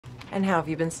And how have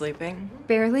you been sleeping?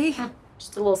 Barely.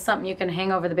 Just a little something you can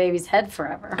hang over the baby's head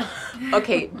forever.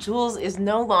 Okay, Jules is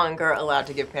no longer allowed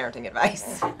to give parenting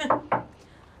advice.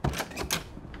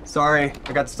 Sorry,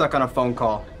 I got stuck on a phone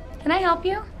call. Can I help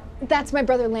you? That's my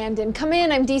brother Landon. Come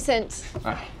in, I'm decent.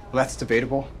 Well, that's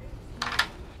debatable.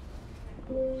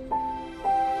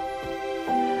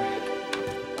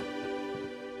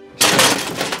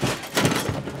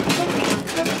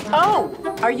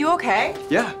 Oh, are you okay?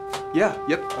 Yeah,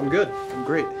 yep, I'm good. I'm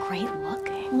great. Great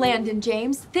looking. Landon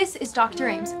James, this is Dr.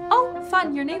 Ames. Oh,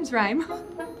 fun, your names rhyme.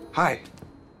 Hi.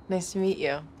 Nice to meet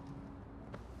you.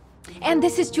 And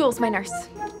this is Jules, my nurse.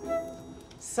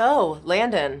 So,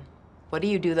 Landon, what do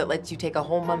you do that lets you take a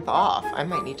whole month off? I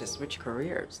might need to switch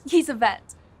careers. He's a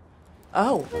vet.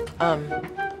 Oh,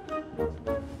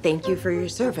 thank you for your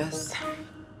service.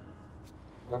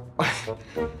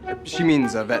 She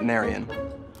means a veterinarian.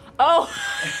 Oh,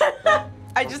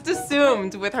 I just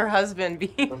assumed with her husband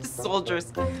being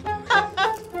soldiers.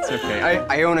 It's okay.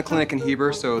 I own a clinic in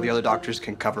Heber, so the other doctors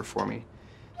can cover for me.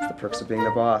 It's the perks of being the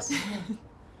boss.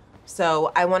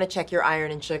 So I want to check your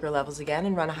iron and sugar levels again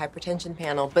and run a hypertension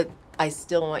panel, but I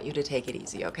still want you to take it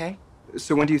easy, okay?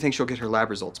 So when do you think she'll get her lab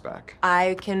results back?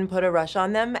 I can put a rush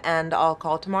on them and I'll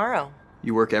call tomorrow.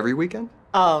 You work every weekend?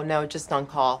 Oh, no, just on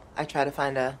call. I try to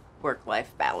find a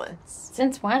work-life balance.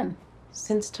 Since when?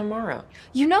 Since tomorrow.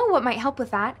 You know what might help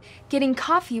with that? Getting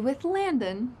coffee with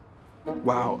Landon.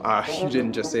 Wow, you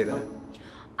didn't just say that.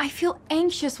 I feel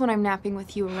anxious when I'm napping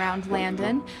with you around,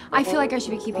 Landon. I feel like I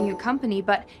should be keeping you company,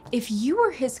 but if you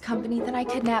were his company, then I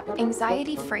could nap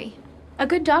anxiety-free. A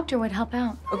good doctor would help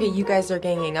out. Okay, you guys are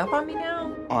ganging up on me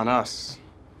now? On us.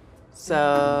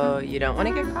 So, you don't want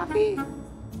to get coffee?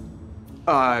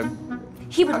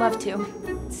 He would love to.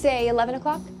 Say 11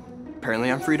 o'clock?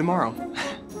 Apparently I'm free tomorrow.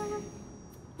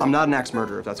 I'm not an axe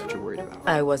murderer, if that's what you're worried about.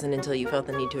 I wasn't until you felt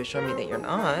the need to assure me that you're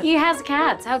not. He has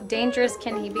cats. How dangerous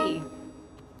can he be?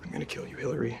 I'm gonna kill you,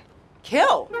 Hillary.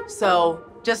 Kill! So,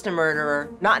 just a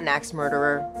murderer, not an axe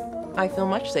murderer. I feel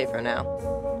much safer now.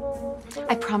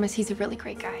 I promise he's a really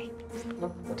great guy.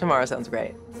 Tomorrow sounds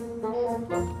great.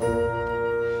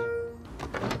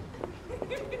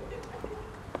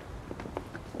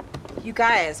 You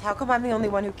guys, how come I'm the only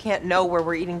one who can't know where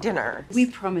we're eating dinner? We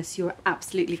promise you're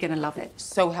absolutely gonna love it.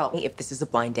 So help me, if this is a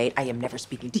blind date, I am never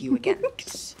speaking to you again.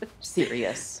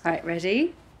 Serious. All right,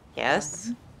 ready?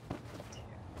 Yes?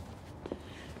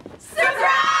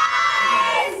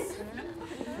 Surprise!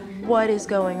 What is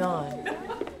going on?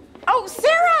 Oh,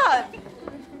 Sarah!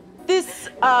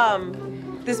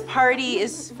 This party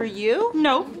is for you?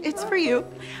 No, it's for you.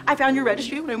 I found your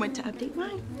registry when I went to update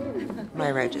mine.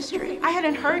 My registry. I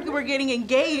hadn't heard you were getting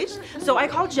engaged, so I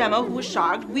called Gemma, who was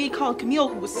shocked. We called Camille,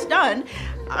 who was stunned.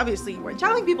 Obviously, you weren't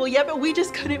telling people yet, but we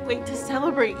just couldn't wait to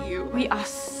celebrate you. We are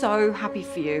so happy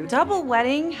for you. Double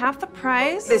wedding, half the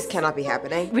price. This cannot be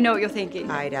happening. We know what you're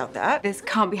thinking. I doubt that. This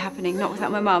can't be happening, not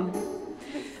without my mum.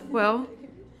 Well,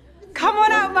 come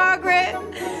on out, Margaret.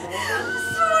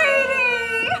 Sweetie!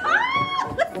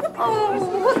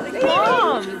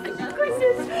 Mom!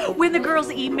 When the girls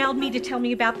emailed me to tell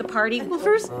me about the party, well,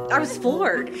 first I was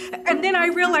floored. And then I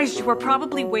realized you were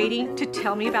probably waiting to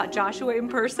tell me about Joshua in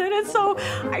person. And so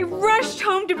I rushed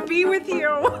home to be with you.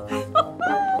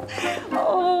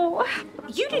 Oh,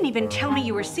 you didn't even tell me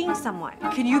you were seeing someone.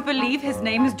 Can you believe his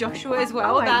name is Joshua as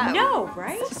well? I know,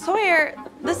 right? Sawyer,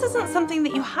 this isn't something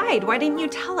that you hide. Why didn't you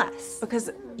tell us? Because,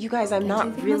 you guys, I'm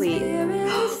not really...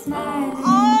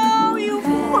 Oh, you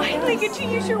finally get to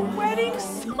use your wedding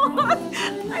song.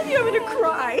 I'm going to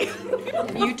cry.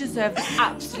 You deserve the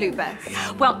absolute best.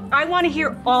 Well, I want to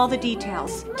hear all the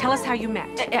details. Tell us how you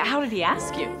met. How did he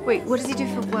ask you? Wait, what does he do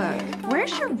for work?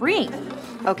 Where's your ring?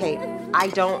 Okay, I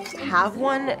don't have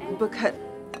one because...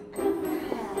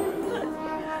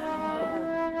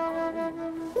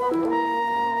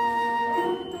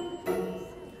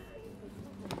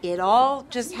 It all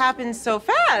just happened so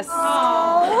fast.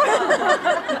 Oh.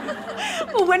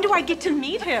 Well, when do I get to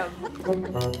meet him?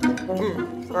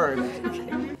 All right.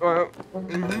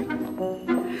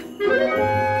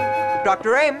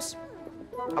 Dr. Ames,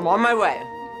 I'm on my way.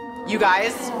 You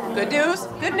guys, good news?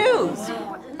 Good news.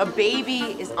 A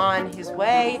baby is on his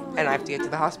way, and I have to get to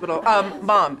the hospital.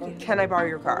 Mom, can I borrow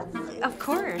your car? Of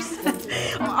course.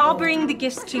 I'll bring the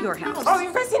gifts to your house. Oh,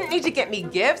 you guys didn't need to get me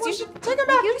gifts. You should take them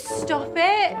back. You stop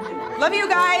it. Love you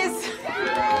guys.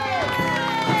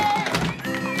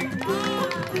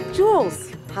 Jules.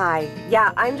 Hi.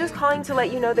 Yeah, I'm just calling to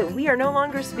let you know that we are no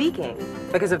longer speaking.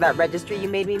 Because of that registry you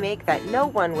made me make that no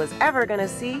one was ever gonna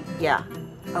see. Yeah.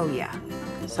 Oh, yeah.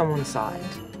 Someone saw it.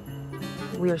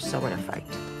 We are so in a fight.